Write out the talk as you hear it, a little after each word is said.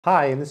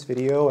Hi, in this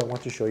video I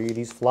want to show you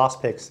these floss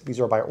picks.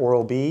 These are by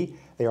Oral-B.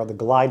 They are the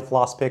Glide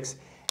floss picks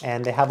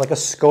and they have like a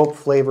Scope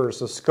flavor.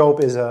 So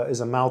Scope is a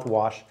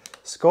mouthwash.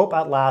 Scope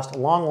at last,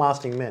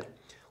 long-lasting mint.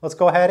 Let's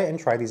go ahead and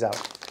try these out.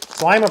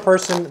 So I'm a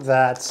person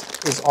that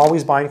is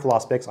always buying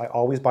floss picks. I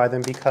always buy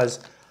them because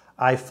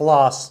I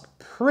floss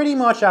pretty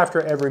much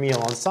after every meal.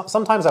 And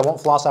sometimes I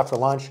won't floss after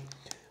lunch,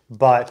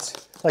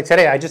 but like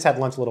today I just had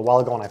lunch a little while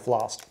ago and I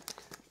flossed.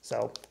 So,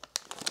 all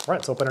right,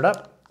 let's open it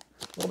up.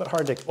 A little bit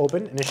hard to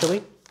open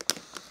initially.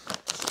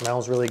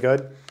 Smells really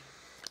good.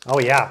 Oh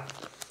yeah,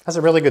 has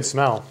a really good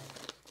smell.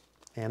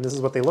 And this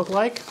is what they look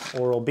like,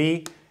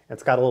 Oral-B.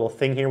 It's got a little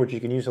thing here which you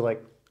can use to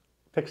like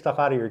pick stuff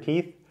out of your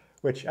teeth,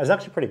 which is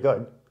actually pretty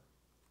good.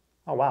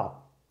 Oh wow.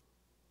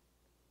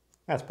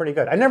 That's pretty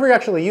good. I never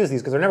actually use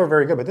these because they're never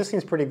very good, but this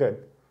seems pretty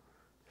good.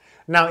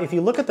 Now, if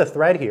you look at the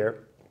thread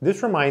here,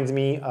 this reminds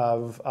me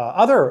of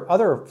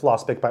other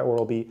floss pick by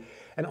Oral-B.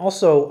 And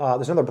also,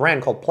 there's another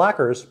brand called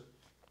Plackers.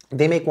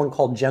 They make one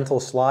called Gentle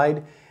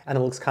Slide, and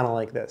it looks kind of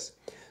like this.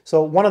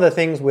 So one of the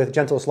things with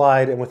Gentle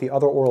Slide and with the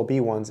other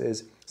Oral-B ones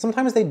is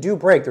sometimes they do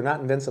break, they're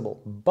not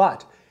invincible,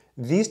 but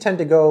these tend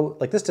to go,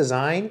 like this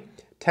design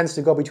tends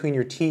to go between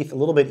your teeth a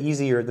little bit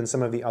easier than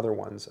some of the other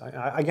ones.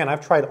 Again, I've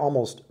tried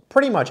almost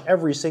pretty much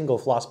every single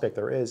floss pick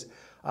there is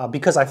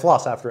because I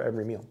floss after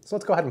every meal. So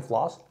let's go ahead and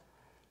floss.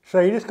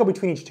 So you just go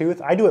between each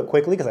tooth. I do it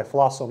quickly because I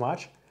floss so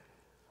much.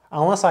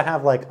 Unless I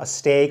have like a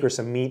steak or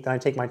some meat, then I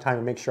take my time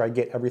and make sure I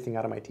get everything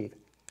out of my teeth.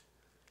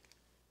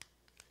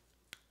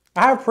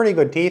 I have pretty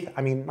good teeth.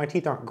 I mean, my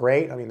teeth aren't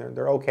great. I mean,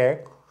 they're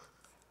okay.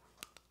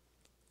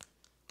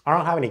 I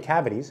don't have any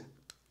cavities.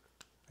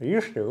 I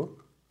used to.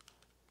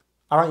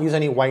 I don't use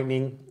any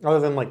whitening other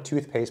than like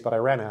toothpaste, but I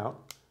ran out.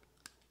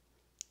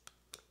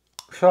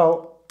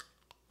 So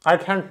I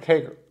tend to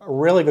take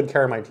really good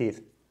care of my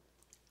teeth.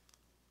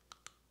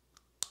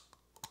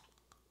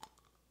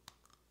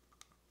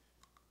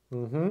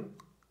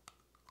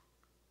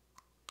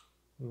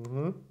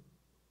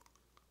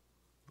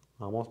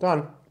 Almost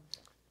done.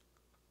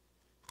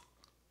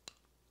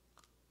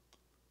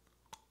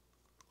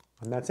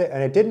 And that's it.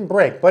 And it didn't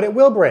break, but it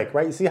will break,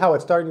 right? You see how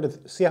it's starting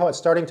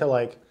to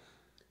like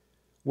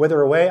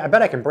wither away? I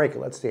bet I can break it.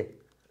 Let's see.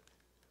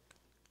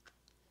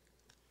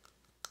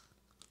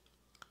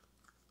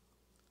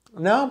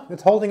 No,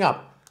 it's holding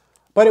up.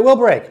 But it will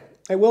break.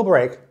 It will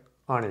break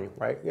on you,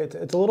 right?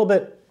 It's a little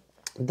bit,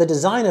 the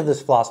design of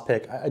this floss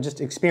pick, I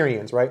just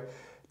experience, right,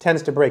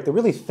 tends to break. The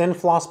really thin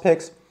floss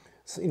picks,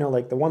 you know,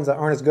 like the ones that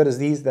aren't as good as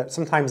these, that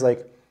sometimes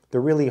like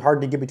they're really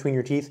hard to get between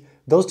your teeth.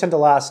 Those tend to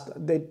last,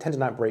 they tend to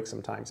not break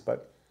sometimes,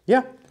 but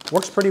yeah,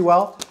 works pretty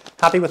well.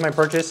 Happy with my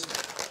purchase.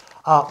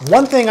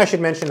 One thing I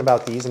should mention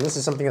about these, and this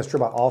is something that's true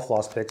about all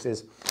floss picks,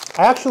 is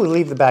I actually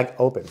leave the bag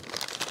open.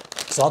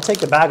 So I'll take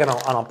the bag and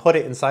I'll put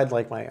it inside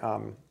like my,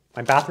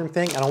 my bathroom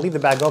thing, and I'll leave the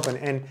bag open.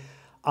 And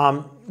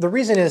the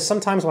reason is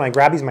sometimes when I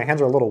grab these, my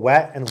hands are a little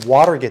wet and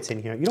water gets in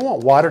here. You don't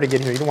want water to get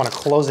in here. You don't want to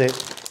close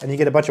it and you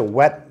get a bunch of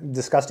wet,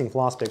 disgusting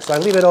floss picks. So I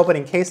leave it open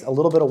in case a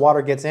little bit of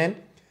water gets in.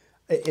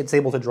 It's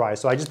able to dry.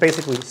 So I just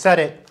basically set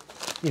it,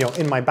 you know,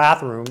 in my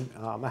bathroom.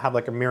 I have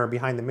like a mirror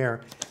behind the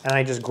mirror, and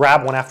I just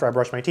grab one after I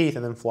brush my teeth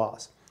and then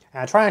floss.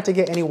 And I try not to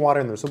get any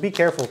water in there, so be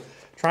careful.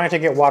 Try not to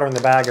get water in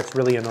the bag, it's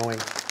really annoying.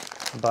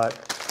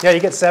 But yeah,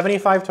 you get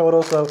 75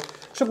 total, so it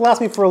should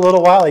last me for a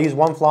little while. I use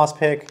one floss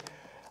pick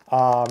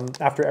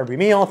after every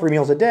meal, 3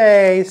 meals a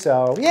day.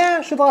 So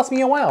yeah, it should last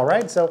me a while,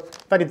 right? So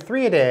if I did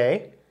 3 a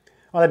day,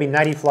 well, that'd be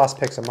 90 floss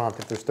picks a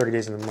month if there's 30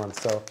 days in a month.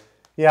 So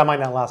yeah, it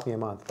might not last me a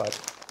month, but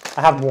I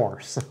have more,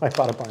 so I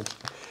bought a bunch.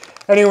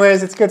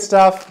 Anyways, it's good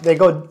stuff. They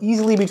go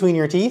easily between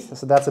your teeth,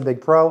 so that's a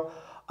big pro.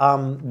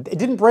 It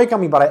didn't break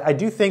on me, but I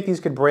do think these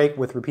could break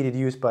with repeated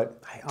use,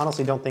 but I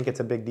honestly don't think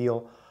it's a big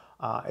deal.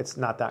 It's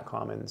not that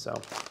common, so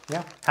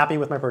yeah, happy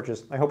with my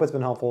purchase. I hope it's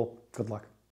been helpful. Good luck.